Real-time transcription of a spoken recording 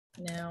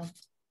now.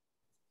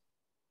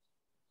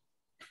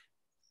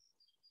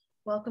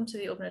 Welcome to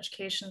the Open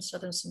Education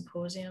Southern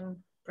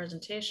Symposium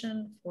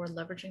presentation for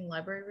leveraging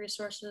library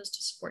resources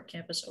to support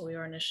campus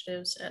OER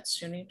initiatives at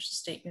SUNY,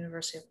 State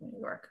University of New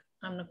York.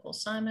 I'm Nicole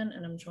Simon,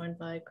 and I'm joined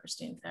by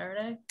Christine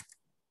Faraday.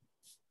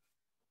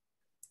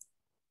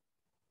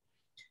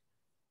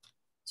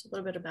 So a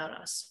little bit about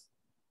us.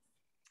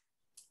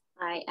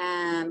 I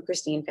am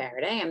Christine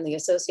Faraday. I'm the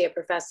associate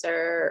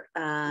professor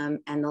and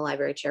the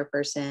library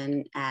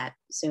chairperson at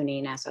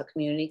SUNY Nassau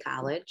Community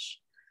College.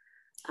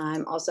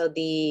 I'm also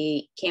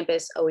the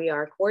campus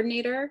OER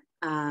coordinator.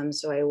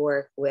 So I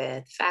work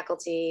with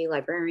faculty,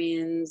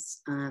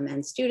 librarians,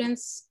 and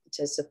students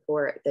to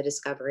support the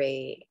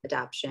discovery,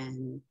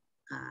 adoption,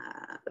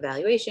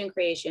 evaluation,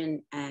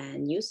 creation,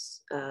 and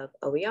use of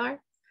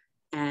OER.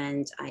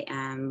 And I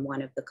am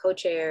one of the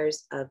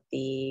co-chairs of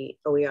the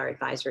OER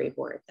advisory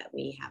board that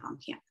we have on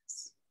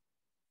campus.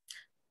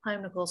 Hi,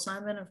 I'm Nicole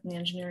Simon. I'm from the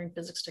Engineering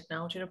Physics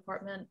Technology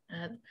Department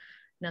at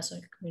Nassau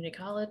Community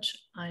College.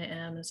 I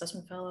am an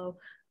assessment fellow.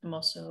 I'm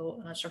also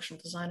an instructional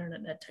designer and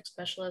an ed tech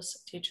specialist.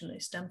 I teach in the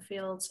STEM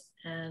fields,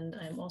 and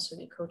I'm also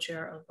the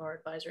co-chair of our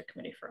advisory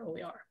committee for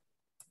OER.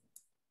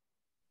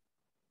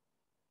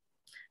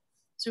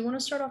 So we want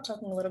to start off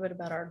talking a little bit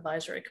about our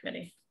advisory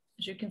committee.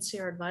 As you can see,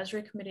 our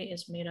advisory committee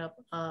is made up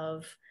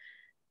of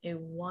a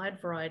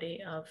wide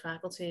variety of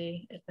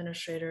faculty,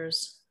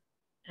 administrators,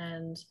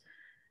 and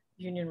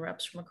union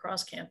reps from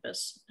across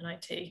campus and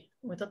IT.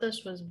 We thought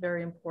this was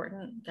very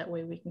important. That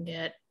way we can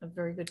get a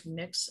very good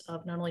mix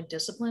of not only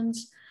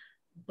disciplines,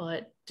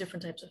 but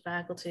different types of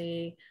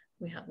faculty.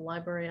 We have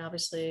library,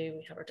 obviously,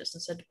 we have our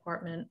distance ed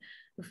department.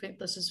 We think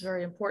this is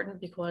very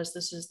important because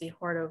this is the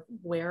heart of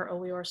where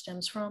OER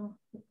stems from,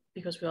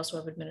 because we also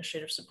have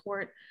administrative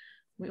support.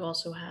 We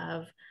also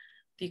have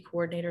the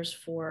coordinators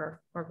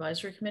for our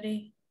advisory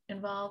committee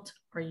involved.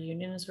 Our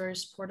union is very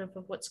supportive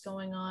of what's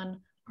going on,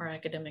 our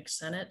academic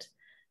senate,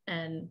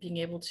 and being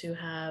able to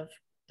have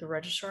the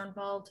registrar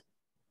involved,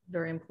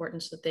 very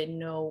important so that they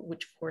know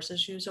which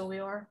courses use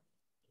OER.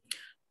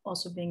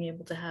 Also being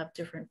able to have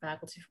different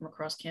faculty from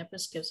across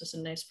campus gives us a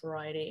nice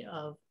variety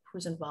of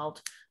who's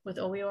involved with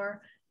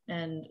OER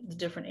and the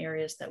different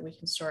areas that we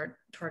can start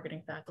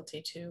targeting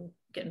faculty to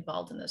get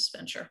involved in this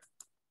venture.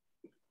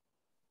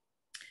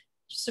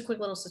 Just a quick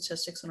little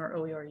statistics on our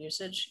OER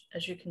usage.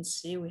 As you can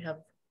see, we have,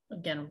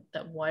 again,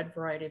 that wide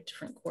variety of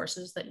different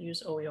courses that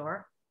use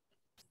OER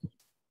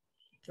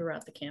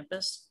throughout the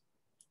campus.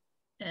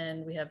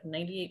 And we have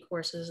 98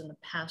 courses in the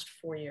past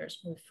 4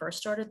 years. When we first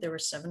started, there were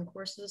 7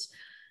 courses,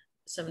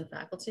 7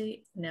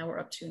 faculty. Now we're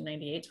up to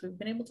 98. So we've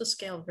been able to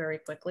scale very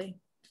quickly.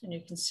 And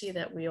you can see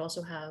that we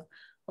also have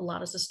a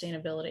lot of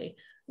sustainability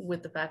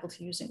with the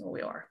faculty using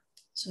OER.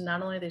 So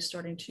not only are they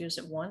starting to use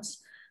it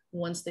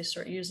once they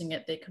start using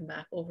it, they come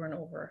back over and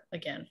over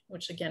again,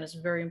 which again is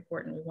very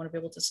important. We want to be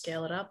able to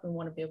scale it up. We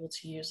want to be able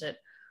to use it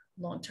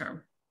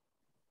long-term.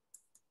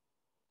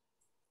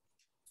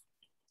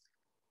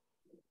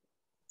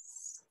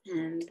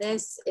 And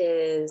this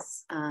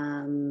is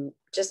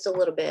just a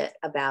little bit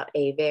about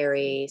a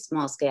very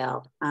small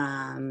scale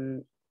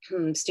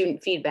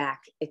student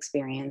feedback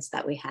experience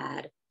that we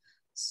had.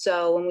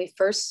 So when we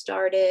first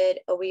started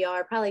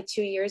OER, probably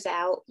 2 years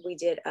out, we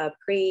did a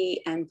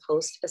pre and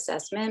post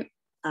assessment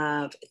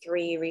of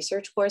 3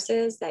 research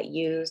courses that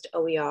used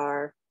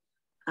OER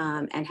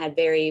and had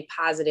very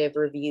positive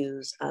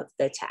reviews of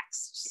the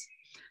texts.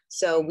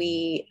 So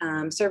we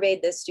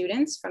surveyed the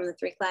students from the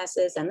 3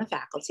 classes and the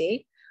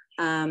faculty.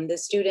 The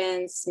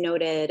students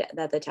noted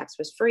that the text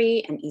was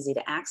free and easy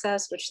to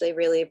access, which they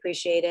really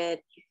appreciated.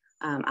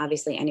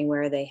 Obviously,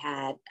 anywhere they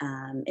had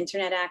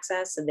internet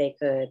access, so they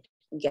could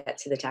get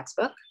to the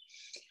textbook.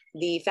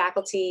 The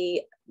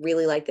faculty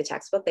really liked the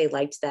textbook. They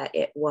liked that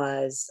it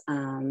was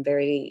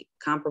very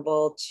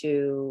comparable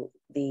to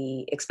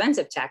the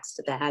expensive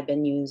text that had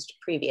been used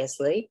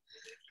previously.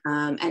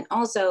 And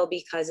also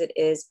because it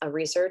is a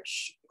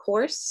research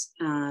course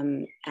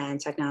and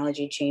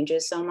technology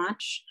changes so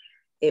much,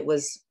 it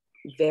was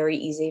very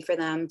easy for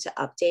them to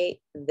update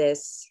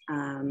this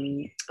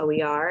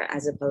OER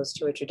as opposed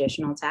to a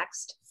traditional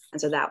text. And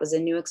so that was a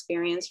new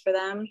experience for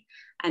them.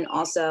 And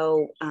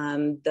also,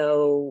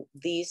 though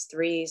these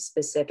 3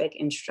 specific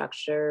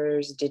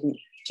instructors didn't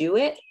do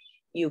it,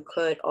 you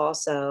could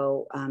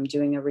also,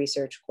 doing a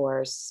research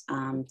course,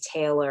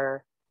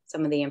 tailor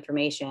some of the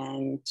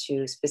information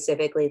to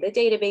specifically the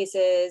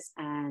databases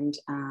and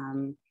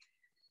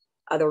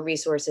other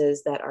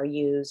resources that are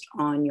used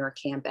on your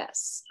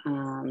campus.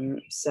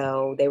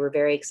 So they were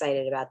very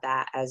excited about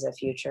that as a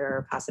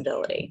future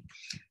possibility.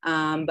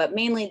 But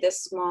mainly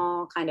this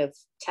small kind of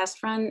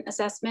test run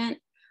assessment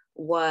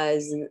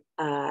was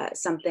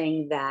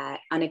something that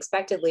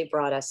unexpectedly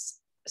brought us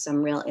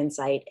some real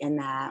insight, in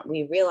that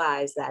we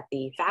realized that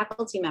the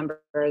faculty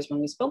members, when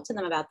we spoke to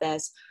them about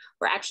this,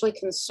 were actually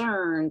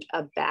concerned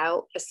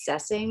about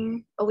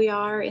assessing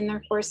OER in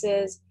their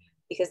courses,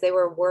 because they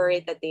were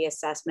worried that the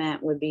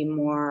assessment would be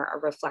more a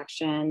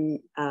reflection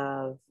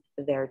of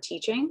their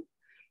teaching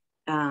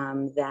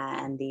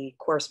than the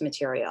course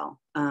material.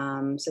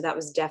 So that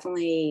was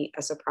definitely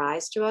a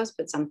surprise to us,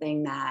 but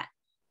something that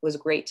was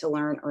great to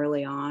learn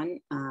early on.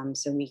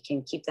 So we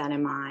can keep that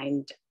in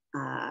mind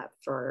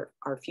for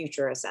our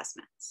future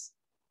assessments.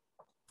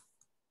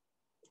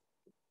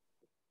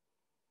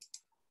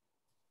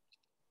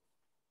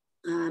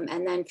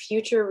 And then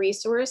future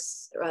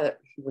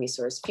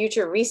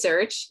future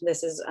research.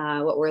 This is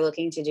what we're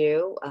looking to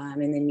do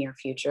in the near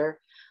future.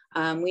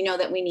 We know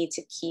that we need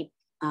to keep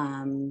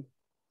an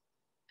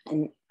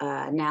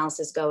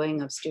analysis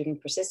going of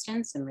student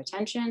persistence and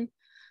retention,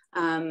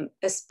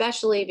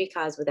 especially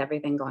because with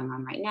everything going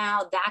on right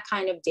now, that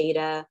kind of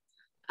data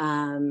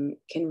can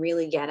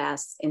really get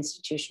us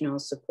institutional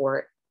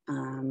support.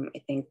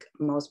 I think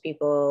most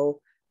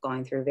people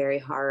going through very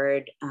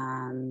hard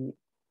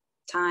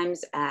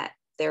times at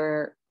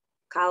their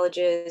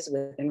colleges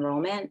with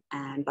enrollment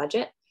and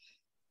budget.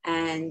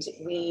 And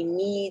we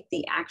need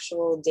the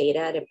actual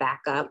data to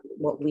back up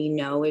what we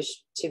know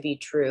is to be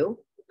true,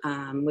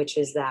 which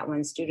is that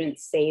when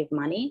students save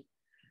money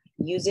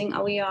using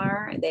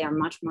OER, they are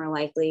much more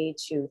likely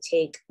to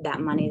take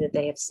that money that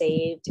they have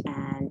saved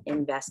and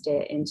invest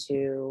it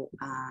into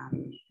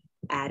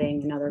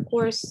adding another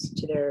course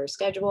to their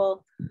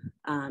schedule,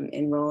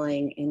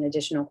 enrolling in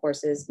additional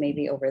courses,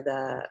 maybe over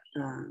the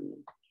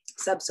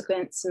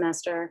subsequent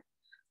semester.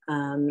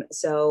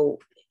 So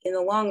in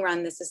the long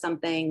run, this is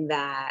something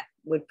that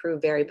would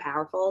prove very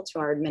powerful to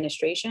our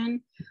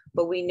administration,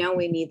 but we know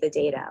we need the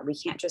data. We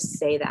can't just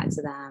say that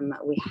to them.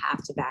 We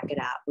have to back it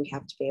up. We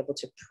have to be able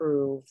to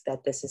prove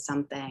that this is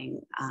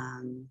something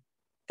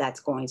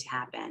that's going to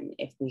happen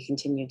if we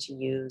continue to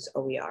use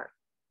OER.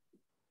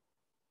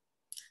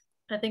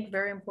 I think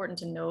very important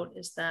to note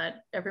is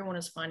that everyone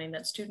is finding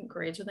that student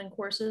grades within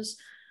courses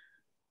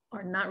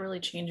are not really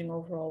changing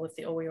overall with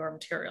the OER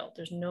material.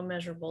 There's no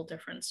measurable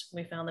difference.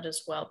 We found that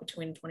as well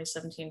between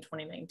 2017 and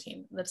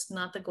 2019. That's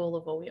not the goal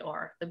of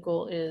OER. The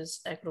goal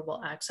is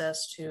equitable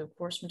access to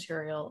course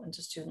material and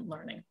to student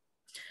learning.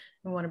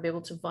 We want to be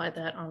able to provide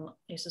that on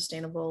a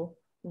sustainable,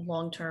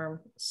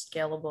 long-term,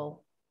 scalable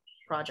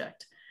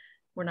project.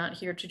 We're not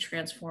here to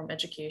transform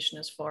education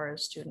as far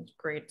as student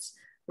grades.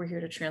 We're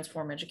here to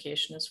transform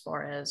education as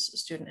far as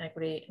student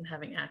equity and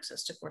having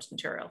access to course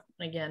material.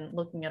 And again,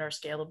 looking at our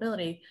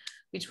scalability,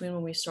 between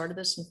when we started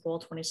this in fall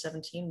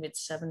 2017, we had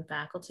 7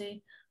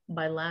 faculty.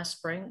 By last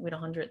spring, we had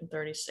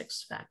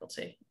 136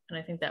 faculty. And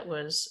I think that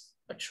was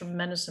a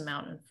tremendous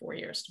amount in 4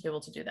 years to be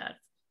able to do that.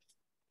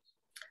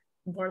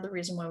 And part of the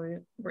reason why we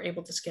were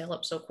able to scale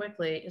up so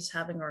quickly is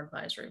having our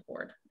advisory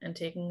board and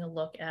taking a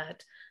look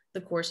at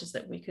the courses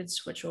that we could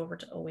switch over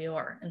to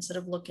OER instead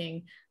of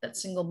looking that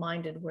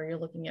single-minded where you're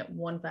looking at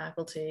one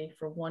faculty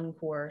for one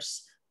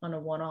course on a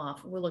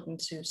one-off. We're looking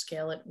to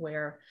scale it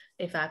where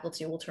a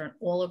faculty will turn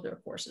all of their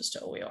courses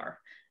to OER,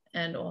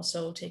 and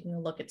also taking a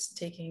look at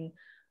taking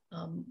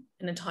an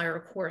entire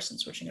course and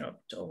switching it over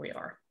to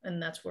OER.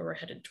 And that's where we're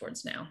headed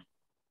towards now.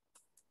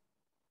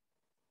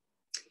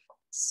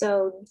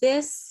 So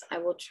this, I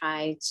will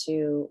try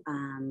to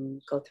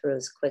go through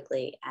as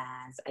quickly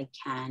as I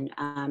can.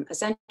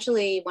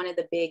 Essentially, one of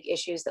the big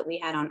issues that we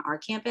had on our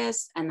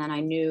campus, and then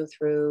I knew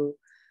through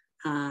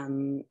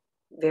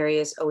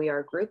various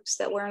OER groups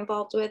that we're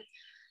involved with,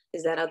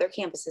 is that other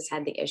campuses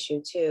had the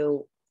issue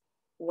too.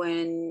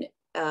 When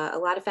a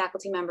lot of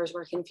faculty members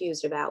were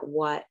confused about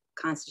what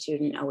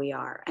constituted an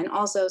OER. And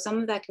also some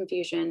of that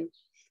confusion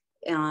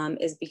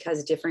is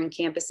because different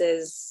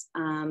campuses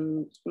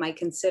might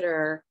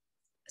consider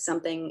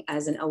something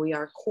as an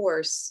OER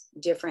course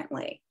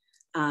differently.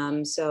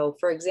 So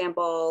for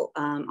example,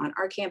 on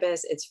our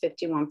campus, it's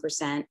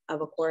 51%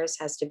 of a course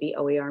has to be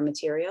OER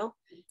material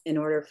in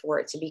order for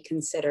it to be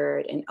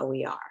considered an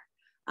OER.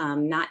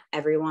 Not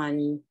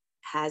everyone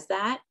has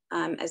that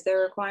as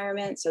their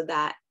requirement, so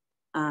that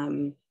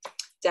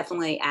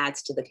definitely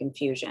adds to the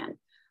confusion.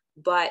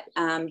 But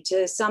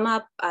to sum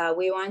up,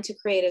 we wanted to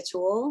create a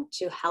tool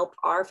to help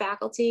our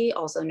faculty,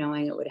 also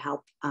knowing it would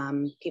help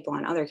people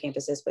on other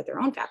campuses with their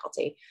own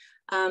faculty,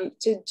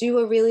 to do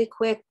a really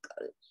quick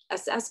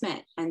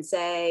assessment and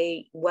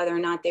say whether or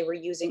not they were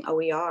using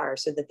OER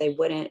so that they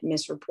wouldn't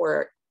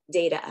misreport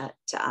data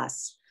to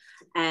us.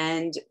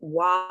 And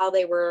while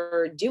they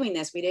were doing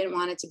this, we didn't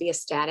want it to be a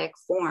static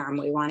form.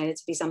 We wanted it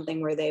to be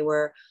something where they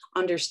were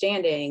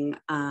understanding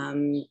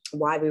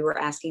why we were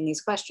asking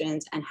these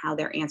questions and how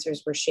their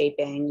answers were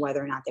shaping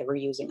whether or not they were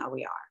using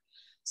OER.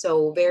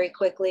 So very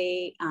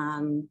quickly,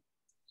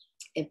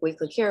 if we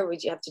click here, we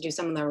have to do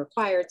some of the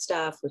required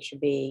stuff, which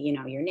would be, you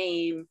know, your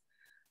name.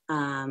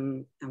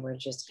 And we're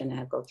just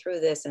gonna go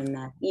through this in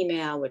the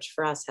email, which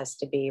for us has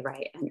to be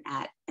right and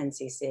at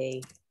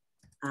NCC.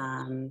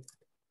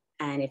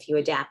 And if you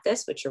adapt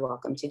this, which you're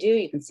welcome to do,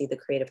 you can see the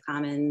Creative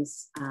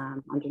Commons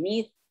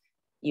underneath.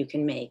 You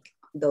can make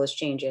those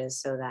changes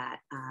so that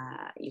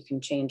you can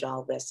change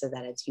all of this so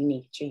that it's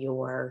unique to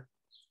your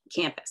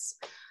campus.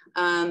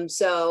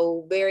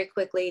 So very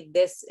quickly,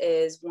 this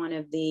is one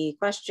of the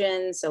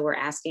questions. So we're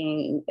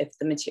asking if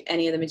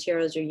any of the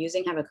materials you're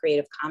using have a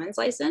Creative Commons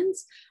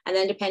license. And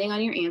then depending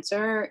on your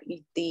answer,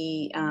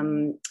 the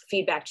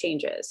feedback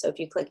changes. So if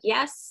you click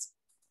yes,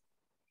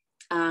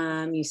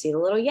 you see the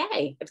little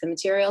yay. If the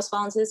materials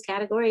fall into this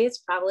category, it's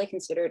probably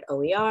considered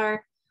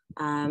OER,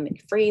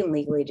 free and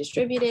legally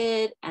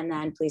distributed, and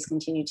then please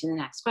continue to the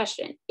next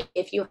question.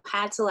 If you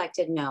had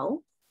selected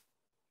no,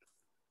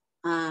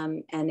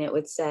 and it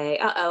would say,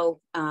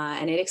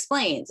 and it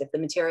explains if the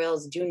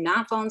materials do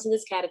not fall into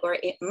this category,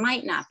 it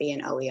might not be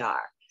an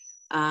OER.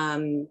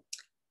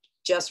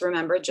 Just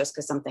remember, just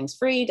because something's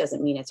free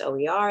doesn't mean it's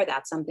OER.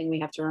 That's something we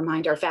have to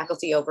remind our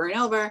faculty over and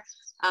over.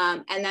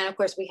 And then of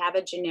course we have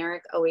a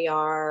generic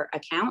OER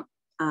account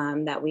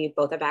that we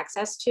both have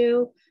access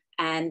to.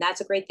 And that's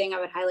a great thing I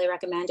would highly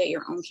recommend at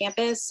your own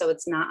campus. So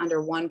it's not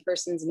under one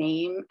person's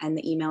name and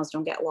the emails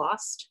don't get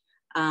lost.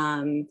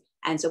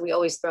 And so we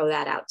always throw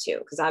that out too,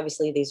 because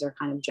obviously these are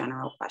kind of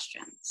general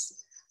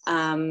questions.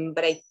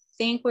 But I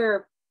think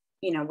we're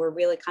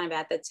really kind of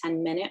at the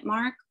 10-minute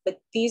mark, but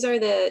these are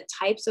the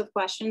types of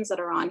questions that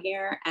are on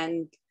here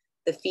and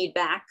the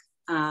feedback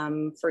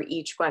for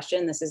each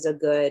question. This is a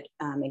good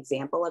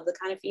example of the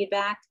kind of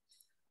feedback.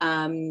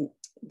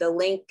 The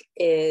link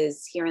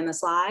is here in the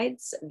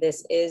slides.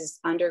 This is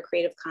under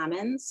Creative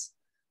Commons.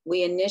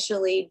 We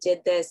initially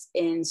did this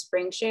in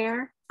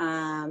SpringShare,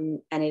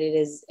 and it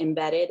is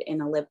embedded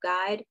in a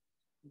LibGuide,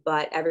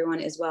 but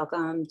everyone is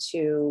welcome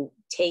to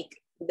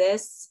take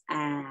this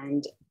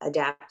and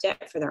adapt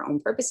it for their own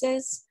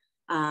purposes.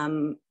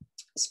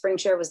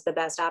 SpringShare was the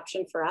best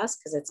option for us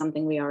because it's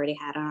something we already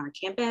had on our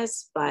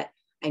campus, but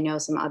I know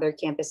some other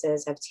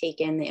campuses have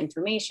taken the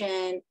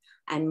information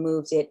and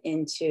moved it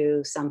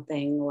into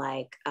something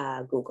like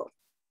Google.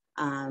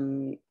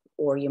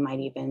 Or you might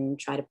even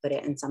try to put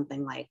it in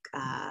something like,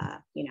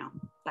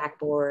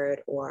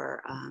 Blackboard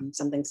or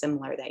something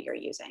similar that you're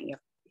using. You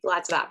have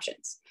lots of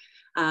options.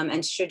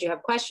 And should you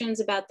have questions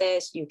about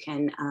this, you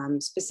can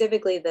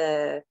specifically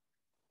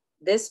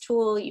this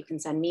tool, you can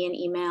send me an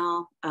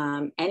email.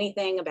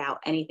 Anything about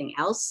anything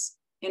else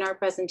in our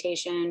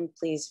presentation,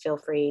 please feel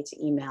free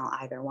to email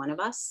either one of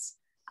us,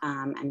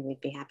 and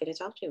we'd be happy to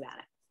talk to you about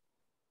it.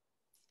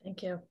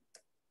 Thank you.